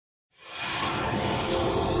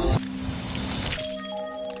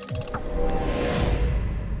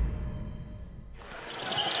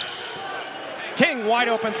wide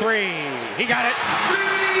open three. He got it.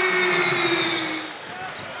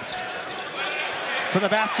 To the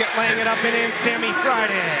basket, laying it up and in, Sammy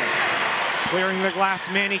Friday. Clearing the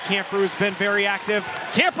glass, Manny Camper, who's been very active.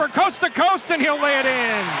 Camper coast to coast, and he'll lay it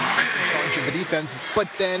in. The defense, but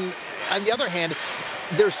then on the other hand,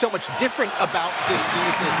 there's so much different about this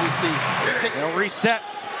season as we see. They'll reset.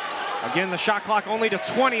 Again, the shot clock only to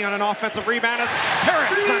 20 on an offensive rebound as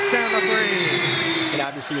Harris knocks down the three. And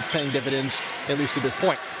obviously it's paying dividends, at least to this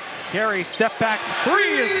point. Carey, step back,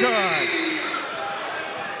 three is good.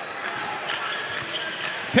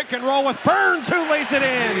 Pick and roll with Burns, who lays it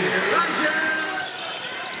in.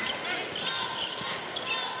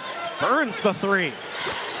 Burns the three.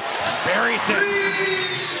 Buries it.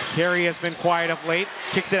 Carey has been quiet of late.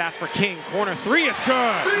 Kicks it out for King. Corner three is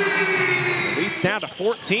good. Leads down to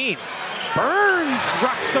 14. Burns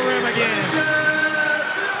rocks the rim again.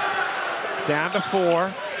 Down to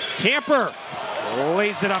 4. Camper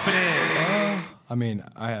lays it up and in. I mean,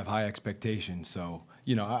 I have high expectations, so,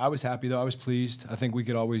 you know, I was happy, though. I was pleased. I think we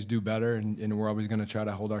could always do better, and we're always going to try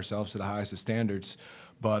to hold ourselves to the highest of standards.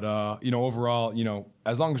 But, you know, overall, you know,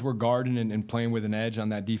 as long as we're guarding and playing with an edge on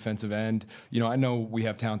that defensive end, you know, I know we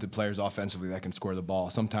have talented players offensively that can score the ball.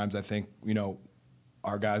 Sometimes I think, you know,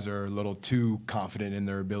 our guys are a little too confident in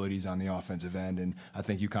their abilities on the offensive end, and I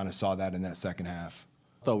think you kind of saw that in that second half.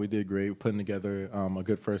 I thought we did great putting together a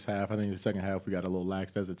good first half. I think in the second half we got a little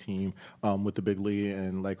lax as a team with the big lead,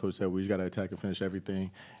 and like Coach said, we just got to attack and finish everything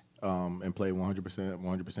and play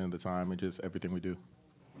 100% of the time and just everything we do.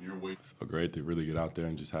 I felt great to really get out there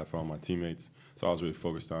and just have fun with my teammates. So I was really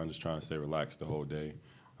focused on just trying to stay relaxed the whole day.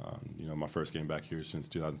 You know, my first game back here since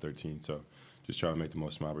 2013, so just trying to make the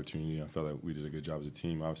most of my opportunity. I felt like we did a good job as a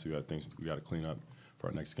team. Obviously, we got things we got to clean up for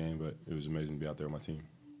our next game, but it was amazing to be out there with my team.